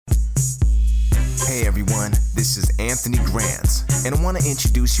Hey everyone, this is Anthony Grant, and I want to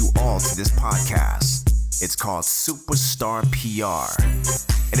introduce you all to this podcast. It's called Superstar PR,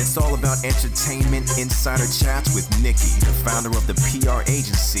 and it's all about entertainment insider chats with Nikki, the founder of the PR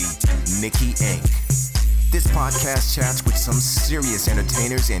agency, Nikki Inc. This podcast chats with some serious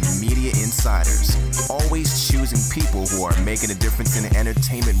entertainers and media insiders, always choosing people who are making a difference in the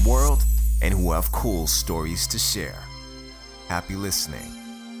entertainment world and who have cool stories to share. Happy listening.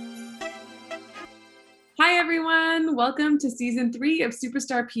 Hi everyone, welcome to season 3 of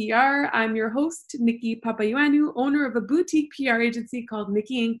Superstar PR. I'm your host, Nikki Papaioannou, owner of a boutique PR agency called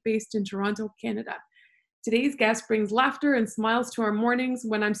Nikki Inc. based in Toronto, Canada. Today's guest brings laughter and smiles to our mornings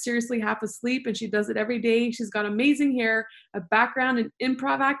when I'm seriously half asleep, and she does it every day. She's got amazing hair, a background in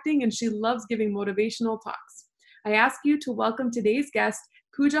improv acting, and she loves giving motivational talks. I ask you to welcome today's guest,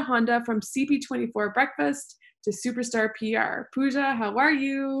 Pooja Honda from CP24 Breakfast to Superstar PR. Pooja, how are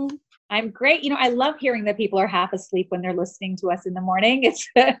you? I'm great. I love hearing that people are half asleep when they're listening to us in the morning.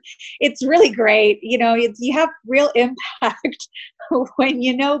 It's really great. You have real impact when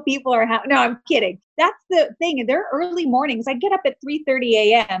people are no, I'm kidding. That's the thing. They're early mornings. I get up at 3:30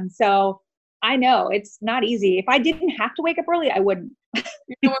 a.m. So I know it's not easy. If I didn't have to wake up early, I wouldn't. You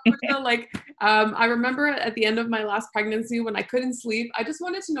know what, Pooja, I remember at the end of my last pregnancy when I couldn't sleep, I just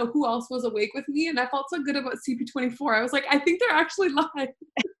wanted to know who else was awake with me. And I felt so good about CP24. I was like, I think they're actually live.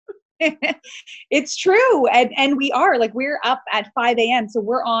 It's true. And we are we're up at 5 a.m. So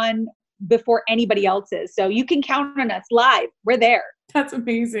we're on before anybody else is. So you can count on us live. We're there. That's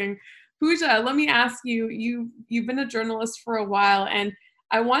amazing. Pooja, let me ask you, you've been a journalist for a while, and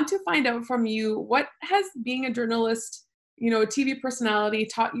I want to find out from you, what has being a journalist, a TV personality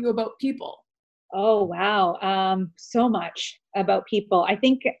taught you about people? Oh, wow. So much about people. I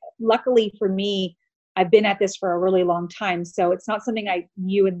think luckily for me, I've been at this for a really long time. So it's not something I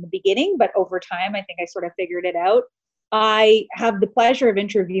knew in the beginning, but over time, I think I sort of figured it out. I have the pleasure of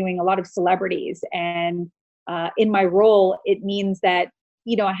interviewing a lot of celebrities. And in my role, it means that,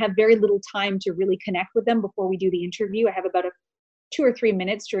 I have very little time to really connect with them before we do the interview. I have about 2 or 3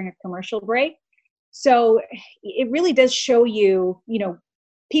 minutes during a commercial break. So it really does show you,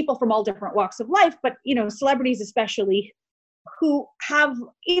 people from all different walks of life, but, celebrities especially, who have,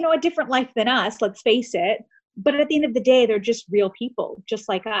 a different life than us, let's face it. But at the end of the day, they're just real people, just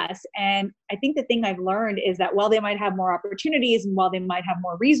like us. And I think the thing I've learned is that while they might have more opportunities and while they might have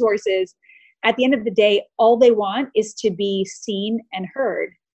more resources, at the end of the day, all they want is to be seen and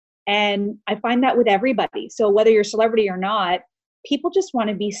heard. And I find that with everybody. So whether you're a celebrity or not, people just want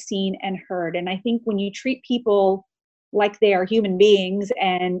to be seen and heard. And I think when you treat people like they are human beings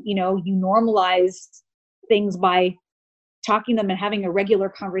and, you normalize things by talking to them and having a regular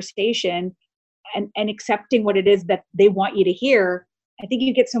conversation and accepting what it is that they want you to hear, I think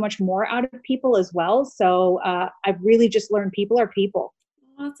you get so much more out of people as well. So I've really just learned people are people.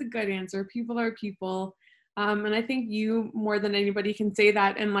 Well, that's a good answer. People are people. And I think you more than anybody can say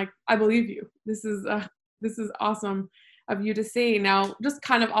that. And I believe you. This is awesome of you to say. Now, just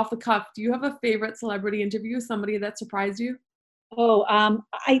kind of off the cuff, do you have a favorite celebrity interview, somebody that surprised you? Oh,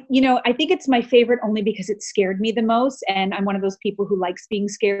 I think it's my favorite only because it scared me the most. And I'm one of those people who likes being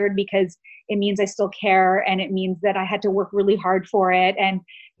scared because it means I still care. And it means that I had to work really hard for it. And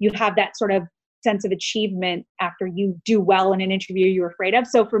you have that sort of sense of achievement after you do well in an interview you're afraid of.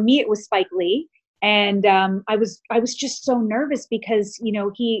 So for me, it was Spike Lee. And I was just so nervous because,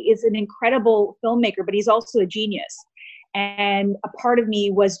 he is an incredible filmmaker, but he's also a genius. And a part of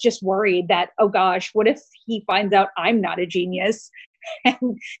me was just worried that, oh gosh, what if he finds out I'm not a genius?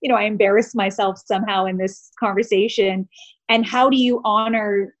 And, I embarrass myself somehow in this conversation. And how do you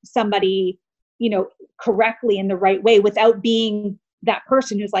honor somebody, correctly in the right way without being that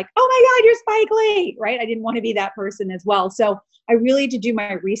person who's like, oh my God, you're Spike Lee, right? I didn't want to be that person as well. So I really had to do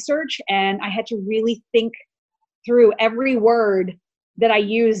my research and I had to really think through every word that I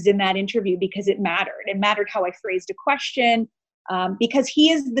used in that interview because it mattered. It mattered how I phrased a question because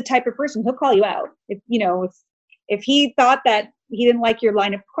he is the type of person who'll call you out. If he thought that he didn't like your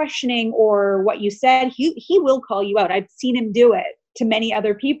line of questioning or what you said, he will call you out. I've seen him do it to many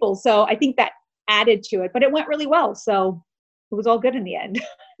other people. So I think that added to it, but it went really well. So it was all good in the end.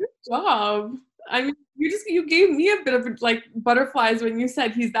 Wow. I mean, you gave me a bit of butterflies when you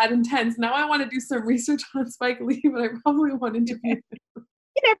said he's that intense. Now I want to do some research on Spike Lee, but I probably won't interview him.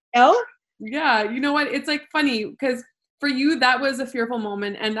 You never know. Yeah, you know what? It's funny because for you, that was a fearful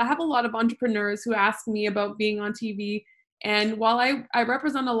moment. And I have a lot of entrepreneurs who ask me about being on TV. And while I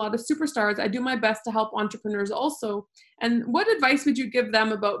represent a lot of superstars, I do my best to help entrepreneurs also. And what advice would you give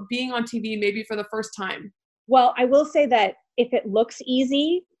them about being on TV maybe for the first time? Well, I will say that if it looks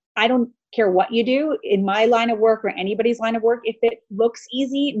easy, I don't care what you do in my line of work or anybody's line of work. If it looks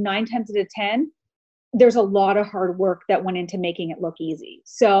easy, 9 times out of 10, there's a lot of hard work that went into making it look easy.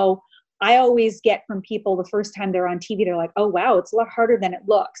 So I always get from people the first time they're on TV, they're like, oh, wow, it's a lot harder than it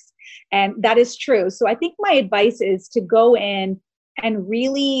looks. And that is true. So I think my advice is to go in and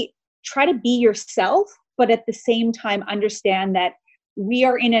really try to be yourself, but at the same time, understand that we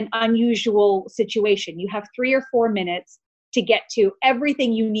are in an unusual situation. You have 3 or 4 minutes to get to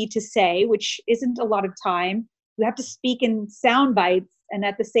everything you need to say, which isn't a lot of time. You have to speak in sound bites and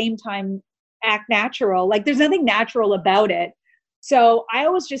at the same time act natural. Like there's nothing natural about it. So I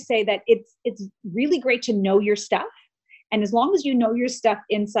always just say that it's really great to know your stuff. And as long as you know your stuff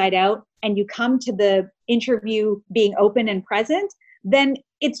inside out and you come to the interview being open and present, then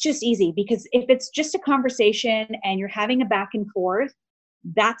it's just easy. Because if it's just a conversation and you're having a back and forth,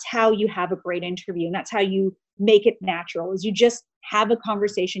 that's how you have a great interview. And that's how you make it natural, is you just have a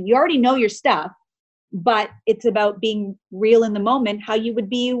conversation. You already know your stuff, but it's about being real in the moment, how you would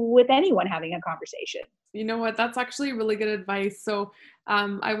be with anyone having a conversation. You know what? That's actually really good advice. So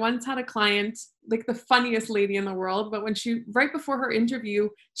I once had a client, like the funniest lady in the world, but when right before her interview,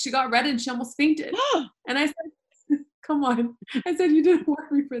 she got red and she almost fainted. And I said, come on. I said, you didn't warn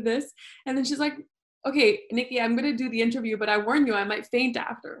me for this. And then she's like, okay, Nikki, I'm going to do the interview, but I warn you, I might faint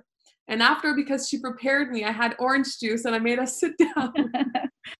after. And after, because she prepared me, I had orange juice and I made us sit down.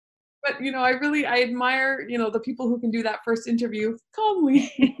 But, I admire, the people who can do that first interview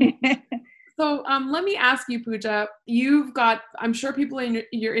calmly. So let me ask you, Pooja, you've got, I'm sure, people in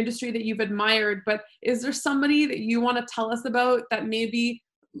your industry that you've admired, but is there somebody that you want to tell us about that maybe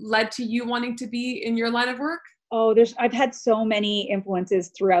led to you wanting to be in your line of work? Oh, I've had so many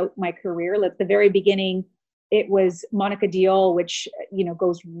influences throughout my career. At the very beginning, it was Monica Diol, which,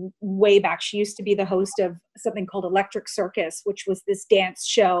 goes way back. She used to be the host of something called Electric Circus, which was this dance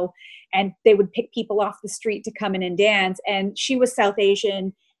show. And they would pick people off the street to come in and dance. And she was South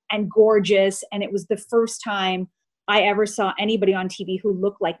Asian and gorgeous. And it was the first time I ever saw anybody on TV who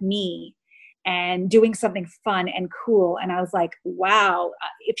looked like me and doing something fun and cool. And I was like, wow,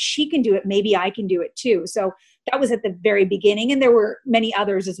 if she can do it, maybe I can do it too. So that was at the very beginning. And there were many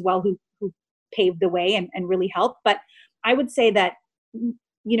others as well who paved the way and really helped. But I would say that,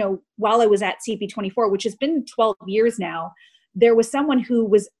 while I was at CP24, which has been 12 years now, there was someone who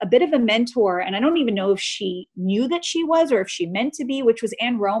was a bit of a mentor. And I don't even know if she knew that she was or if she meant to be, which was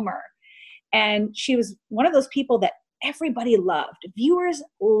Ann Romer. And she was one of those people that everybody loved. Viewers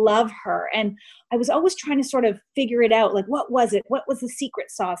love her. And I was always trying to sort of figure it out. Like, what was it? What was the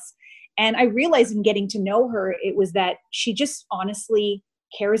secret sauce? And I realized in getting to know her, it was that she just honestly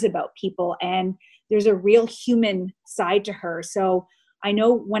cares about people. And there's a real human side to her. So I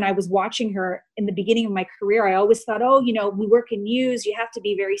know when I was watching her in the beginning of my career, I always thought, we work in news. You have to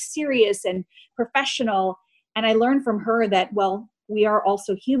be very serious and professional. And I learned from her that, well, we are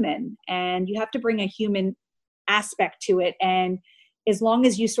also human and you have to bring a human aspect to it. And as long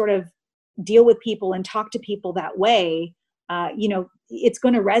as you sort of deal with people and talk to people that way, it's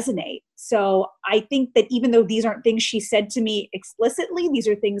going to resonate. So I think that even though these aren't things she said to me explicitly, these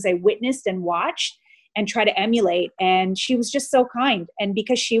are things I witnessed and watched and try to emulate. And she was just so kind. And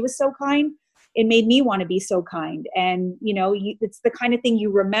because she was so kind, it made me want to be so kind. And, it's the kind of thing you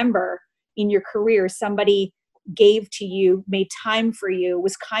remember in your career. Somebody gave to you, made time for you,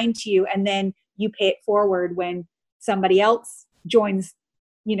 was kind to you, and then you pay it forward when somebody else joins,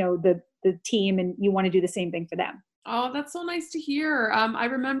 the team and you want to do the same thing for them. Oh, that's so nice to hear. I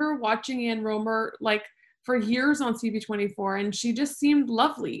remember watching Ann Romer for years on CP24, and she just seemed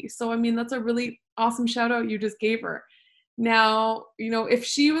lovely. So, that's a really awesome shout out you just gave her. Now, if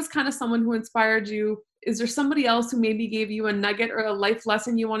she was kind of someone who inspired you, is there somebody else who maybe gave you a nugget or a life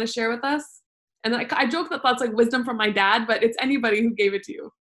lesson you want to share with us? And I joke that that's like wisdom from my dad, but it's anybody who gave it to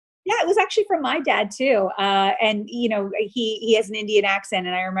you. Yeah, it was actually from my dad too. And, he has an Indian accent.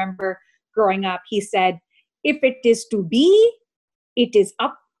 And I remember growing up, he said, if it is to be, it is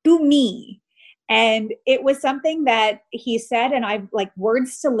up to me. And it was something that he said, and I've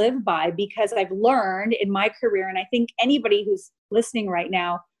words to live by, because I've learned in my career, and I think anybody who's listening right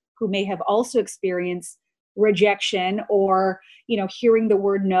now who may have also experienced rejection or, hearing the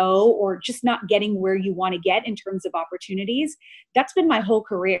word no, or just not getting where you want to get in terms of opportunities, that's been my whole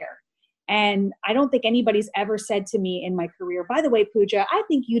career. And I don't think anybody's ever said to me in my career, by the way, Pooja, I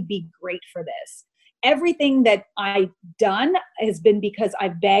think you'd be great for this. Everything that I've done has been because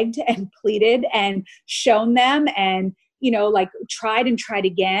I've begged and pleaded and shown them and, tried and tried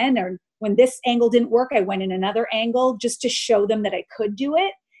again. Or when this angle didn't work, I went in another angle just to show them that I could do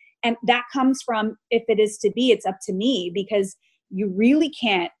it. And that comes from, if it is to be, it's up to me, because you really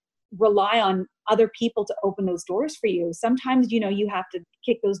can't rely on other people to open those doors for you. Sometimes, you have to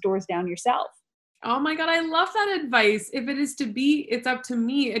kick those doors down yourself. Oh my God, I love that advice. If it is to be, it's up to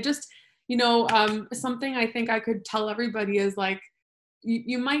me. It just, something I think I could tell everybody is like,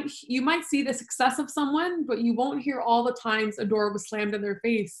 you might see the success of someone, but you won't hear all the times a door was slammed in their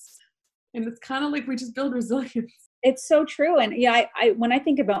face. And it's kind of like we just build resilience. It's so true. And yeah, I when I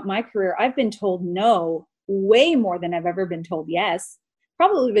think about my career, I've been told no way more than I've ever been told yes.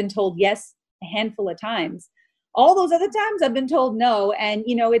 Probably been told yes a handful of times. All those other times I've been told no. And,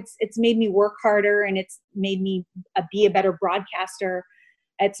 it's made me work harder, and it's made me be a better broadcaster.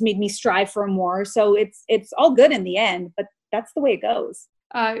 It's made me strive for more. So it's all good in the end, but that's the way it goes.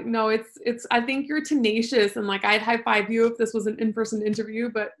 No, it's, I think you're tenacious, and like, I'd high five you if this was an in-person interview,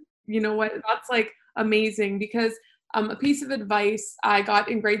 but you know what? That's like amazing, because a piece of advice I got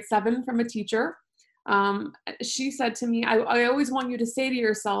in grade 7 from a teacher. She said to me, I always want you to say to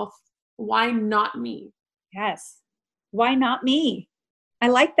yourself, why not me? Yes. Why not me? I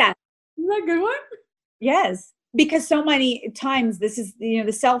like that. Is that a good one? Yes. Because so many times this is,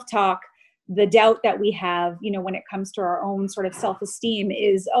 the self-talk, the doubt that we have, when it comes to our own sort of self-esteem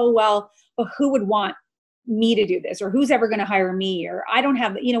is, oh, well, who would want me to do this? Or who's ever going to hire me? Or I don't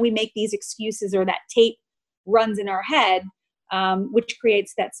have, we make these excuses, or that tape runs in our head, which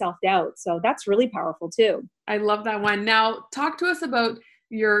creates that self-doubt. So that's really powerful too. I love that one. Now, talk to us about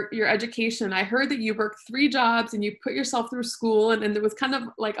your education. I heard that you worked 3 jobs and you put yourself through school, and there was kind of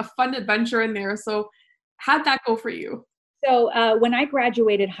like a fun adventure in there. So how'd that go for you? So when I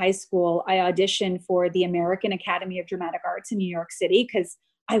graduated high school, I auditioned for the American Academy of Dramatic Arts in New York City because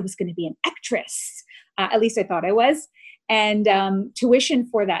I was going to be an actress. At least I thought I was. And tuition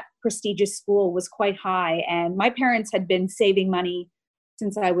for that prestigious school was quite high. And my parents had been saving money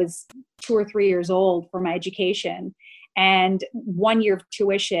since I was 2 or 3 years old for my education. And 1 year of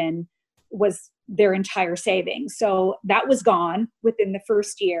tuition was their entire savings. So that was gone within the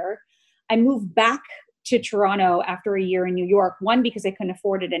first year. I moved back to Toronto after a year in New York, 1, because I couldn't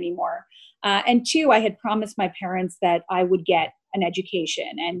afford it anymore. And 2, I had promised my parents that I would get an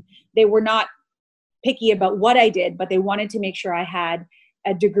education. And they were not picky about what I did, but they wanted to make sure I had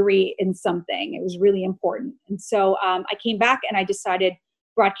a degree in something. It was really important. And so I came back and I decided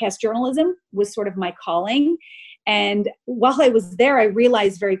broadcast journalism was sort of my calling. And while I was there, I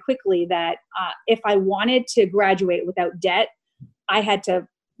realized very quickly that if I wanted to graduate without debt, I had to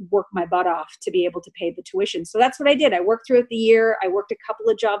work my butt off to be able to pay the tuition. So that's what I did. I worked throughout the year. I worked a couple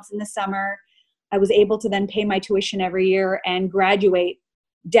of jobs in the summer. I was able to then pay my tuition every year and graduate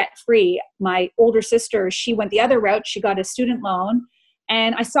debt-free. My older sister, she went the other route. She got a student loan.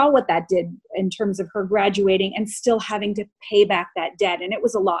 And I saw what that did in terms of her graduating and still having to pay back that debt. And it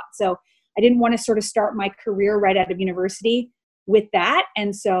was a lot. So I didn't want to sort of start my career right out of university with that.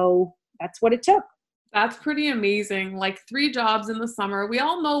 And so that's what it took. That's pretty amazing. Like 3 jobs in the summer. We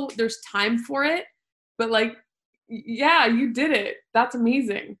all know there's time for it, but like, yeah, you did it. That's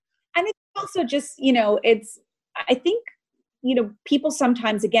amazing. And it's also just, I think, people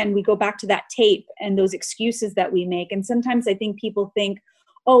sometimes, again, we go back to that tape and those excuses that we make. And sometimes I think people think,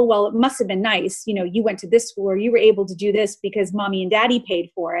 oh, well, it must have been nice. You went to this school, or you were able to do this because mommy and daddy paid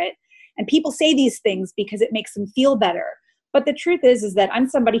for it. And people say these things because it makes them feel better. But the truth is that I'm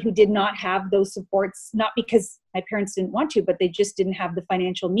somebody who did not have those supports, not because my parents didn't want to, but they just didn't have the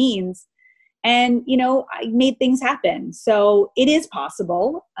financial means. And, I made things happen. So it is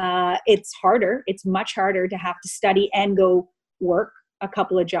possible. It's harder. It's much harder to have to study and go work a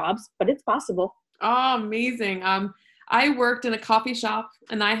couple of jobs, but it's possible. Oh, amazing. I worked in a coffee shop,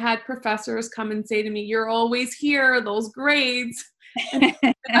 and I had professors come and say to me, "You're always here, those grades." And I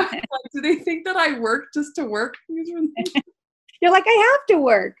was like, do they think that I work just to work? You're like, I have to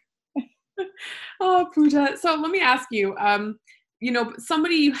work. Oh, Pooja. So let me ask you,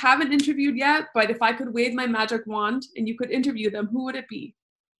 somebody you haven't interviewed yet, but if I could wave my magic wand and you could interview them, who would it be?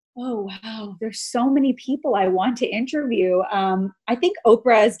 Oh, wow. There's so many people I want to interview. I think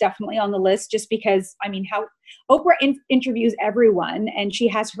Oprah is definitely on the list, just because, how Oprah interviews everyone, and she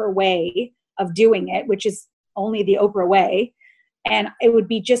has her way of doing it, which is only the Oprah way. And it would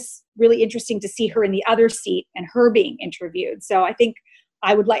be just really interesting to see her in the other seat and her being interviewed. So I think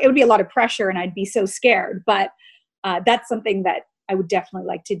it would be a lot of pressure, and I'd be so scared, but that's something that I would definitely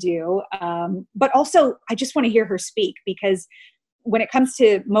like to do. But also I just want to hear her speak, because when it comes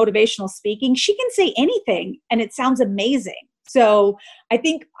to motivational speaking, she can say anything and it sounds amazing. So I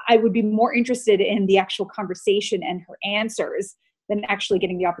think I would be more interested in the actual conversation and her answers than actually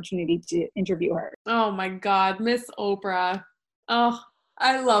getting the opportunity to interview her. Oh my God, Miss Oprah. Oh,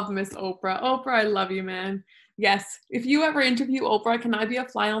 I love Miss Oprah. Oprah, I love you, man. Yes. If you ever interview Oprah, can I be a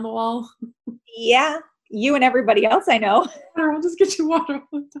fly on the wall? Yeah, you and everybody else I know. I'll just get you water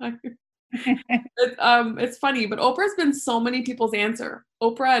all the time. It's funny, but Oprah's been so many people's answer.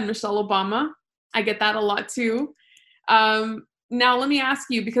 Oprah and Michelle Obama. I get that a lot too. Now let me ask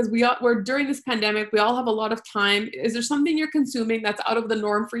you, because we're during this pandemic, we all have a lot of time. Is there something you're consuming that's out of the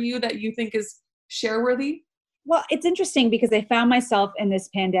norm for you that you think is share worthy? Well, it's interesting because I found myself in this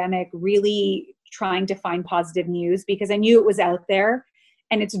pandemic really trying to find positive news because I knew it was out there,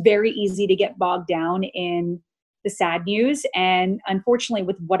 and it's very easy to get bogged down in the sad news. And unfortunately,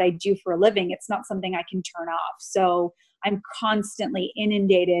 with what I do for a living, it's not something I can turn off. So I'm constantly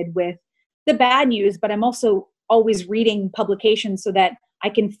inundated with the bad news, but I'm also always reading publications so that I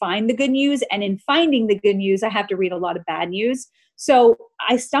can find the good news. And in finding the good news, I have to read a lot of bad news. So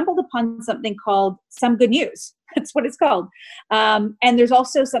I stumbled upon something called Some Good News. That's what it's called. And there's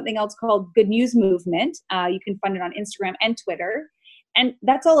also something else called Good News Movement. You can find it on Instagram and Twitter. And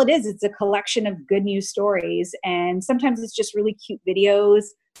that's all it is. It's a collection of good news stories. And sometimes it's just really cute videos.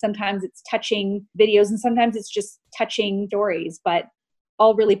 Sometimes it's touching videos. And sometimes it's just touching stories, but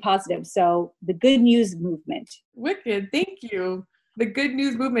all really positive. So the Good News Movement. Wicked. Thank you. The Good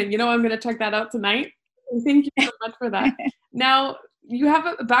News Movement. I'm going to check that out tonight. Thank you so much for that. Now, you have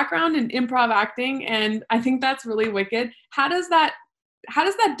a background in improv acting, and I think that's really wicked. How does that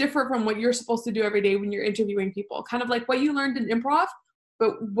differ from what you're supposed to do every day when you're interviewing people? Kind of like what you learned in improv,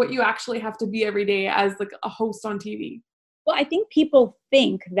 but what you actually have to be every day as like a host on TV. Well, I think people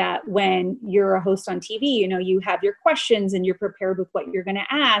think that when you're a host on TV, you have your questions and you're prepared with what you're going to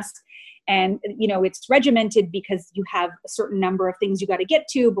ask. And, it's regimented because you have a certain number of things you got to get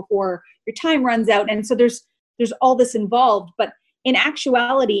to before your time runs out. And so there's all this involved. But in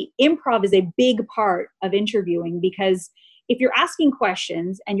actuality, improv is a big part of interviewing, because if you're asking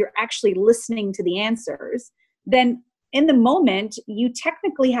questions and you're actually listening to the answers, then in the moment, you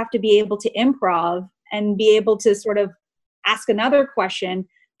technically have to be able to improv and be able to sort of ask another question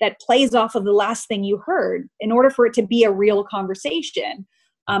that plays off of the last thing you heard in order for it to be a real conversation.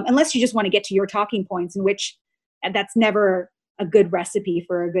 Unless you just want to get to your talking points, in which that's never a good recipe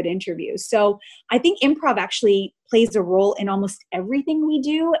for a good interview. So I think improv actually plays a role in almost everything we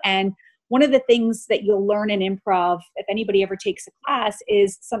do. And one of the things that you'll learn in improv, if anybody ever takes a class,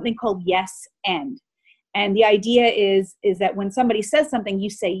 is something called yes and. And the idea is that when somebody says something, you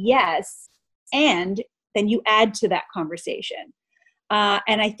say yes, and then you add to that conversation.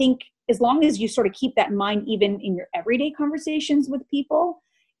 And I think as long as you sort of keep that in mind, even in your everyday conversations with people,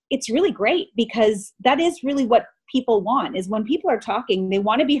 it's really great, because that is really what people want. Is when people are talking, they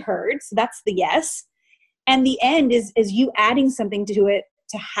want to be heard. So that's the yes. And the end is you adding something to it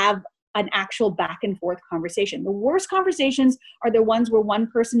to have an actual back and forth conversation. The worst conversations are the ones where one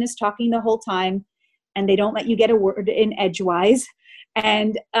person is talking the whole time and they don't let you get a word in edgewise.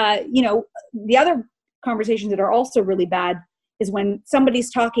 And, the other conversations that are also really bad is when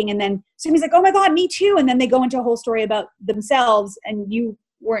somebody's talking and then somebody's like, oh my God, me too. And then they go into a whole story about themselves and you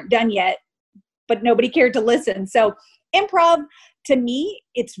weren't done yet, but nobody cared to listen. So improv, to me,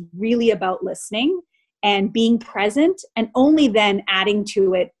 it's really about listening and being present, and only then adding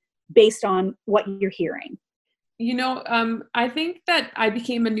to it based on what you're hearing. I think that I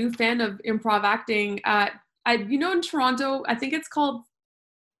became a new fan of improv acting. In Toronto, I think it's called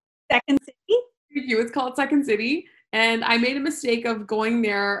Second City. It's called Second City. And I made a mistake of going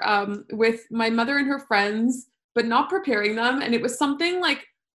there with my mother and her friends, but not preparing them. And it was something like,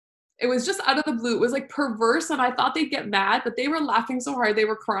 it was just out of the blue. It was like perverse. And I thought they'd get mad, but they were laughing so hard, they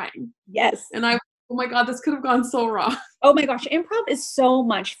were crying. Yes. And oh my God, this could have gone so wrong. Oh my gosh, improv is so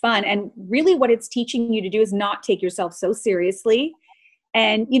much fun. And really what it's teaching you to do is not take yourself so seriously,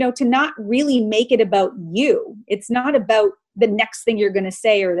 and, to not really make it about you. It's not about the next thing you're going to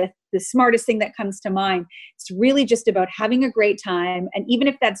say or the smartest thing that comes to mind. It's really just about having a great time. And even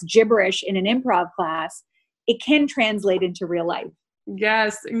if that's gibberish in an improv class, it can translate into real life.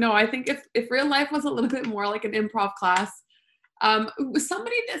 Yes. No, I think if real life was a little bit more like an improv class,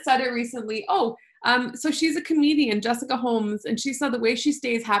 somebody that said it recently. So she's a comedian, Jessica Holmes, and she said the way she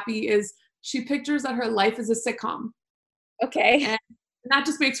stays happy is she pictures that her life is a sitcom. Okay. And that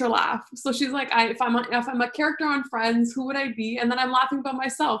just makes her laugh. So she's like, if I'm a character on Friends, who would I be? And then I'm laughing about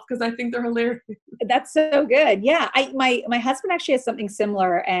myself because I think they're hilarious. That's so good. Yeah. My husband actually has something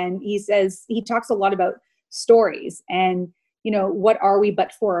similar, and he talks a lot about stories, and what are we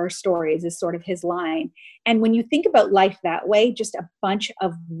but for our stories is sort of his line. And when you think about life that way, just a bunch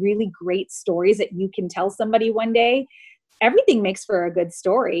of really great stories that you can tell somebody one day, everything makes for a good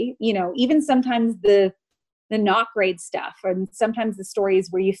story. Even sometimes the not great stuff, and sometimes the stories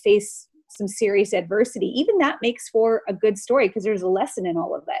where you face some serious adversity, even that makes for a good story because there's a lesson in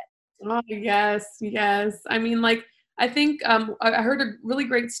all of it. Oh, yes, yes. I mean, like, I think I heard a really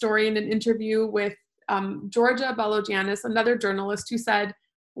great story in an interview with Georgia Balogianis, another journalist, who said,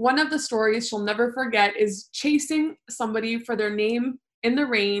 one of the stories she'll never forget is chasing somebody for their name in the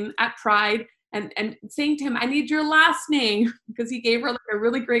rain at Pride and saying to him, I need your last name, because he gave her like a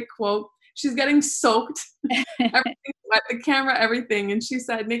really great quote. She's getting soaked, everything wet, the camera, everything. And she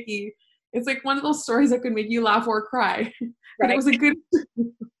said, Nikki, it's like one of those stories that could make you laugh or cry. But Right. it was a good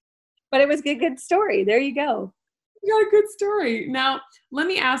But it was a good story. There you go. You got a good story. Now, let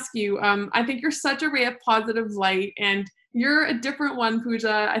me ask you, I think you're such a ray of positive light, and you're a different one,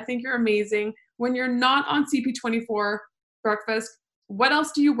 Pooja. I think you're amazing. When you're not on CP24 Breakfast, what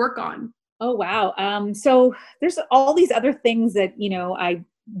else do you work on? Oh, wow. So there's all these other things that, I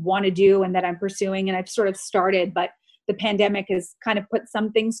want to do and that I'm pursuing and I've sort of started, but the pandemic has kind of put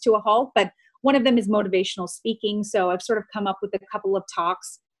some things to a halt. But one of them is motivational speaking. So I've sort of come up with a couple of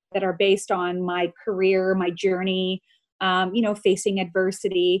talks that are based on my career, my journey, facing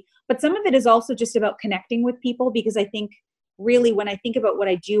adversity. But some of it is also just about connecting with people, because I think really when I think about what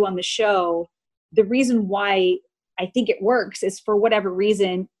I do on the show, the reason why I think it works is for whatever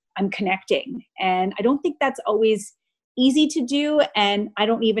reason, I'm connecting. And I don't think that's always easy to do. And I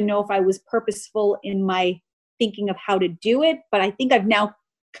don't even know if I was purposeful in my thinking of how to do it, but I think I've now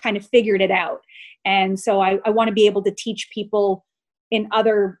kind of figured it out. And so I want to be able to teach people in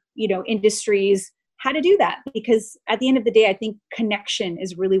other, industries how to do that, because at the end of the day, I think connection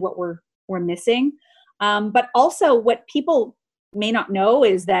is really what we're missing. But also what people may not know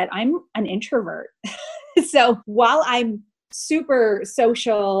is that I'm an introvert. So while I'm super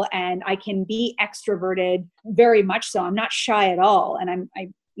social and I can be extroverted very much so, I'm not shy at all. And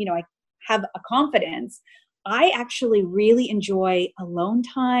I have a confidence. I actually really enjoy alone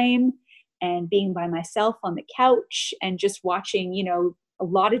time and being by myself on the couch and just watching, a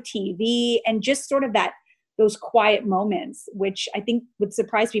lot of TV and just sort of those quiet moments, which I think would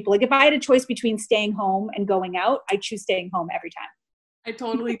surprise people. Like if I had a choice between staying home and going out, I choose staying home every time. I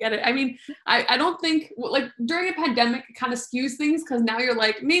totally get it. I mean, I don't think, like, during a pandemic, it kind of skews things, because now you're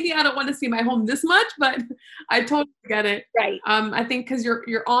like, maybe I don't want to see my home this much, but I totally get it. Right. I think because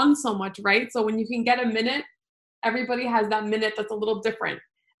you're on so much, right? So when you can get a minute, everybody has that minute that's a little different.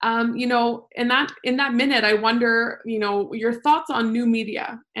 In that minute, I wonder, your thoughts on new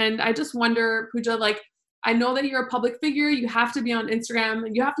media. And I just wonder, Pooja, like, I know that you're a public figure, you have to be on Instagram,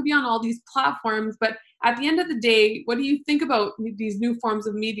 and you have to be on all these platforms, but at the end of the day, what do you think about these new forms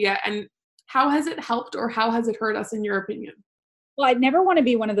of media, and how has it helped or how has it hurt us, in your opinion? Well, I'd never want to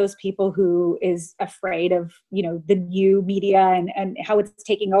be one of those people who is afraid of, the new media and how it's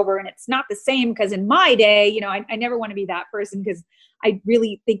taking over. And it's not the same, because in my day, I never want to be that person, because I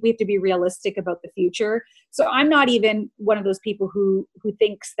really think we have to be realistic about the future. So I'm not even one of those people who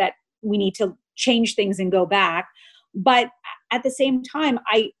thinks that we need to change things and go back. But at the same time,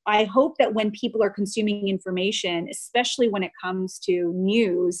 I hope that when people are consuming information, especially when it comes to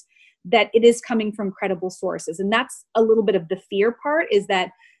news, that it is coming from credible sources. And that's a little bit of the fear part, is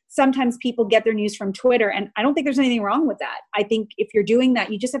that sometimes people get their news from Twitter. And I don't think there's anything wrong with that. I think if you're doing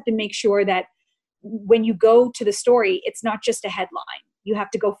that, you just have to make sure that when you go to the story, it's not just a headline. You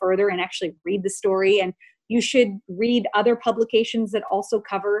have to go further and actually read the story. And you should read other publications that also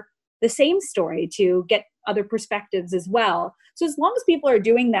cover the same story to get other perspectives as well. So as long as people are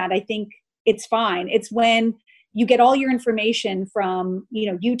doing that, I think it's fine. It's when you get all your information from,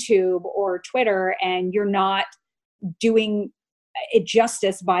 YouTube or Twitter, and you're not doing it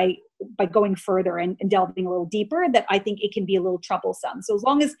justice by going further and delving a little deeper, that I think it can be a little troublesome. So as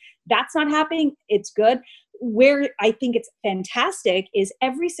long as that's not happening, it's good. Where I think it's fantastic is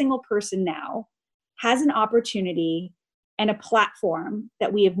every single person now has an opportunity and a platform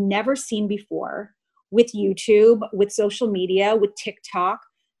that we have never seen before, with YouTube, with social media, with TikTok,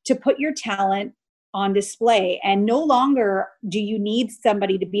 to put your talent on display. And no longer do you need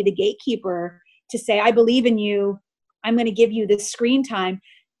somebody to be the gatekeeper to say, I believe in you, I'm going to give you this screen time.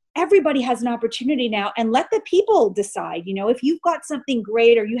 Everybody has an opportunity now, and let the people decide. If you've got something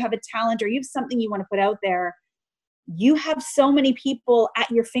great, or you have a talent, or you have something you want to put out there, you have so many people at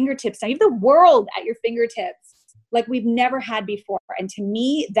your fingertips now. You have the world at your fingertips like we've never had before. And to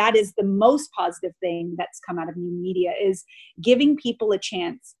me, that is the most positive thing that's come out of new media, is giving people a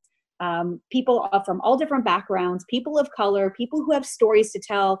chance. People from all different backgrounds, people of color, people who have stories to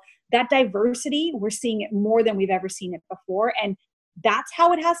tell. That diversity, we're seeing it more than we've ever seen it before. And that's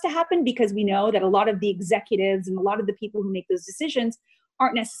how it has to happen, because we know that a lot of the executives and a lot of the people who make those decisions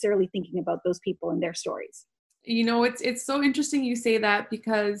aren't necessarily thinking about those people and their stories. It's so interesting you say that,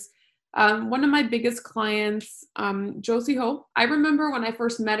 because One of my biggest clients, Josie Ho, I remember when I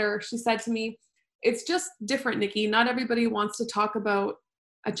first met her, she said to me, it's just different, Nikki. Not everybody wants to talk about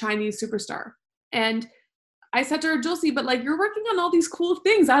a Chinese superstar. And I said to her, Josie, but like, you're working on all these cool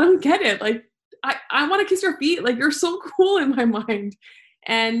things. I don't get it. Like, I want to kiss your feet. Like, you're so cool in my mind.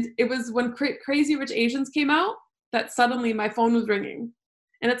 And it was when Crazy Rich Asians came out that suddenly my phone was ringing.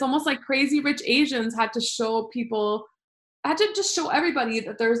 And it's almost like Crazy Rich Asians had to show people, had to just show everybody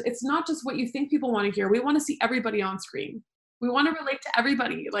that it's not just what you think people want to hear. We want to see everybody on screen. We want to relate to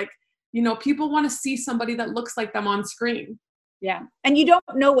everybody. Like, people want to see somebody that looks like them on screen. Yeah. And you don't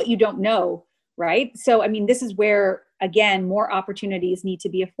know what you don't know, right? So, I mean, this is where, again, more opportunities need to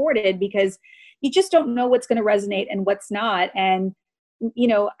be afforded because you just don't know what's going to resonate and what's not. And,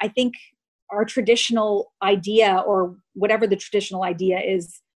 I think our traditional idea, or whatever the traditional idea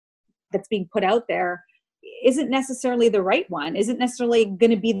is that's being put out there, isn't necessarily the right one, isn't necessarily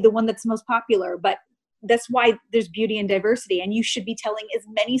going to be the one that's most popular. But that's why there's beauty and diversity, and you should be telling as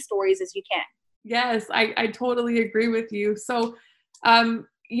many stories as you can. Yes, I totally agree with you. So,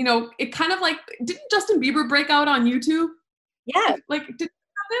 it kind of like, didn't Justin Bieber break out on YouTube? Yeah. Like, did it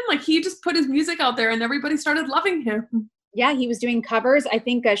happen? Like, he just put his music out there and everybody started loving him. Yeah, he was doing covers. I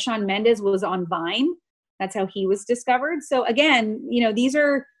think Shawn Mendes was on Vine. That's how he was discovered. So again, these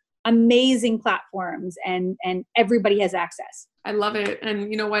are amazing platforms, and everybody has access. I love it. And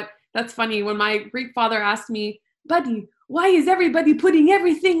you know what? That's funny. When my Greek father asked me, Buddy, why is everybody putting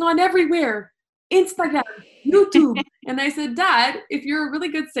everything on everywhere? Instagram, YouTube. And I said, Dad, if you're a really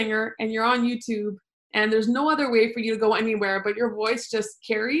good singer and you're on YouTube and there's no other way for you to go anywhere, but your voice just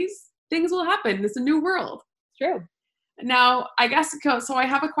carries, things will happen. It's a new world. True. Now, I guess, so I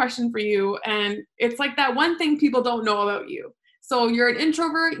have a question for you, and it's like that one thing people don't know about you. So you're an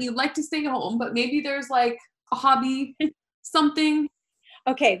introvert, you like to stay home, but maybe there's like a hobby, something.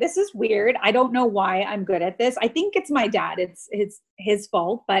 Okay, this is weird. I don't know why I'm good at this. I think it's my dad. It's his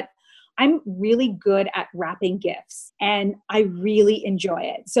fault, but I'm really good at wrapping gifts, and I really enjoy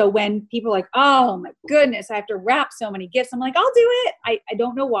it. So when people are like, oh my goodness, I have to wrap so many gifts, I'm like, I'll do it. I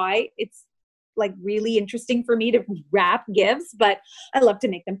don't know why. It's like really interesting for me to wrap gifts, but I love to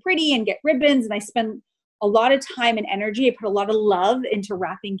make them pretty and get ribbons. And I spend a lot of time and energy. I put a lot of love into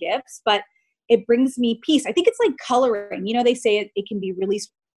wrapping gifts, but it brings me peace. I think it's like coloring. They say it can be really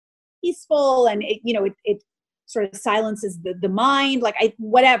peaceful, and it sort of silences the mind, like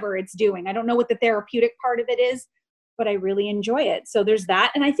whatever it's doing. I don't know what the therapeutic part of it is, but I really enjoy it. So there's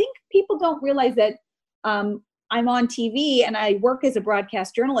that. And I think people don't realize that I'm on TV and I work as a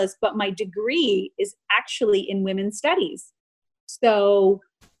broadcast journalist, but my degree is actually in women's studies. So,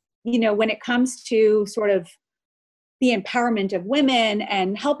 when it comes to sort of the empowerment of women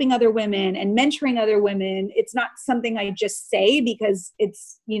and helping other women and mentoring other women, it's not something I just say because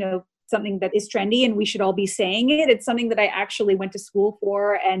it's, something that is trendy and we should all be saying it. It's something that I actually went to school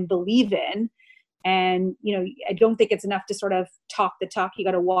for and believe in. And, I don't think it's enough to sort of talk the talk. You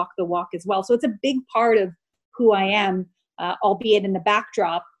got to walk the walk as well. So it's a big part of who I am, albeit in the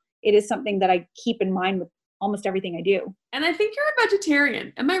backdrop. It is something that I keep in mind with almost everything I do. And I think you're a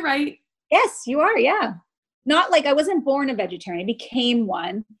vegetarian. Am I right? Yes, you are. Yeah. Not like I wasn't born a vegetarian. I became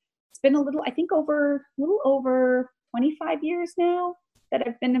one. It's been a little over 25 years now that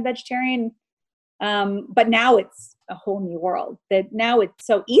I've been a vegetarian. But now it's a whole new world. That now it's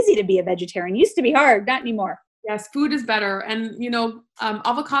so easy to be a vegetarian. It used to be hard, not anymore. Yes, food is better. And,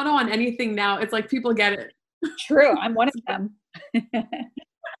 avocado on anything now, it's like people get it. True. I'm one of them. I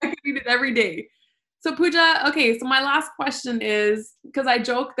can eat it every day. So Pooja, okay, so my last question is, because I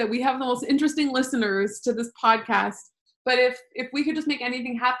joke that we have the most interesting listeners to this podcast, but if we could just make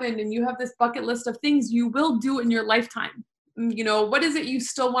anything happen and you have this bucket list of things you will do in your lifetime, what is it you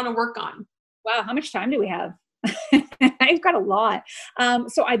still want to work on? Wow, how much time do we have? I've got a lot.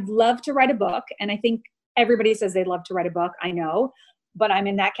 So I'd love to write a book, and I think everybody says they'd love to write a book. I know, but I'm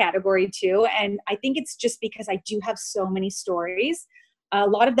in that category too. And I think it's just because I do have so many stories. A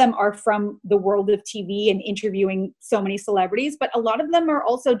lot of them are from the world of TV and interviewing so many celebrities, but a lot of them are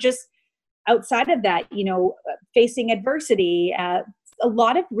also just outside of that, facing adversity. A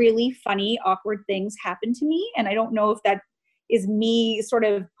lot of really funny, awkward things happen to me. And I don't know if that is me sort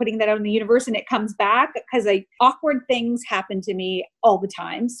of putting that out in the universe and it comes back, because awkward things happen to me all the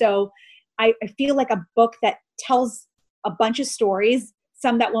time. So I feel like a book that tells a bunch of stories,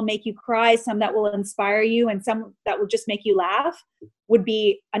 some that will make you cry, some that will inspire you, and some that will just make you laugh, would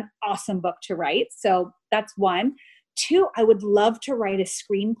be an awesome book to write. So that's one. Two, I would love to write a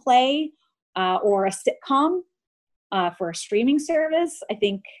screenplay or a sitcom for a streaming service. I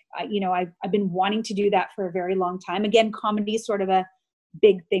think, I've been wanting to do that for a very long time. Again, comedy is sort of a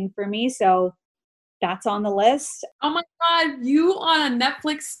big thing for me. So that's on the list. Oh my God, you on a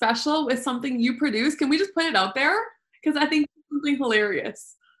Netflix special with something you produce. Can we just put it out there? Because I think it's something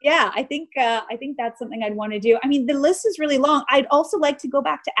hilarious. Yeah, I think that's something I'd want to do. I mean, the list is really long. I'd also like to go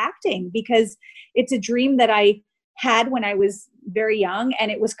back to acting because it's a dream that I had when I was very young, and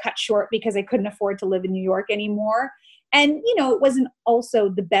it was cut short because I couldn't afford to live in New York anymore. And, it wasn't also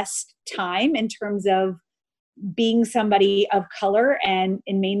the best time in terms of being somebody of color, and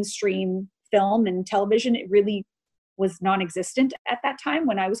in mainstream film and television, it really was non-existent at that time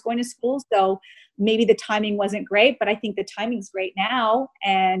when I was going to school. So maybe the timing wasn't great, but I think the timing's great now,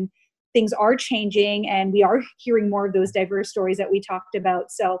 and things are changing, and we are hearing more of those diverse stories that we talked about.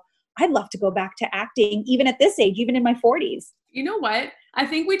 So I'd love to go back to acting, even at this age, even in my 40s. You know what? I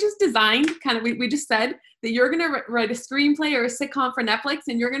think we just designed we just said that you're going to write a screenplay or a sitcom for Netflix,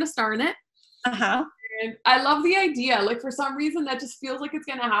 and you're going to star in it. Uh-huh. And I love the idea. Like, for some reason, that just feels like it's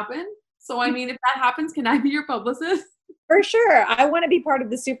going to happen. So, I mean, if that happens, can I be your publicist? For sure. I want to be part of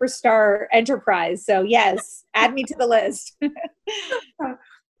the Superstar enterprise. So yes, add me to the list.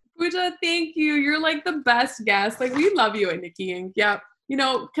 Pooja, thank you. You're like the best guest. Like, we love you at Nikki Inc. Yeah.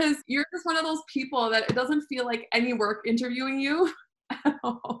 Because you're just one of those people that it doesn't feel like any work interviewing you at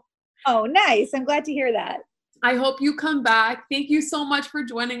all. Oh, nice. I'm glad to hear that. I hope you come back. Thank you so much for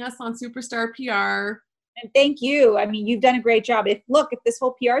joining us on Superstar PR. And thank you. I mean, you've done a great job. If this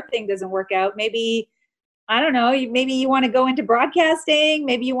whole PR thing doesn't work out, maybe, I don't know, maybe you want to go into broadcasting.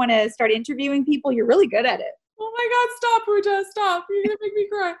 Maybe you want to start interviewing people. You're really good at it. Oh my God, stop, Pooja, stop. You're going to make me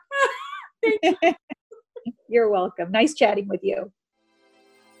cry. Thank you. You're welcome. Nice chatting with you.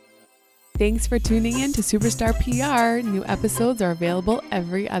 Thanks for tuning in to Superstar PR. New episodes are available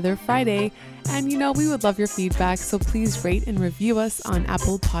every other Friday. And we would love your feedback, so please rate and review us on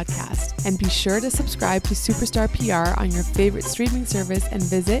Apple Podcast. And be sure to subscribe to Superstar PR on your favorite streaming service, and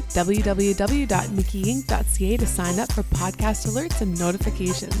visit www.nikkiinc.ca to sign up for podcast alerts and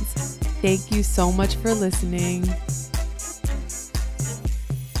notifications. Thank you so much for listening.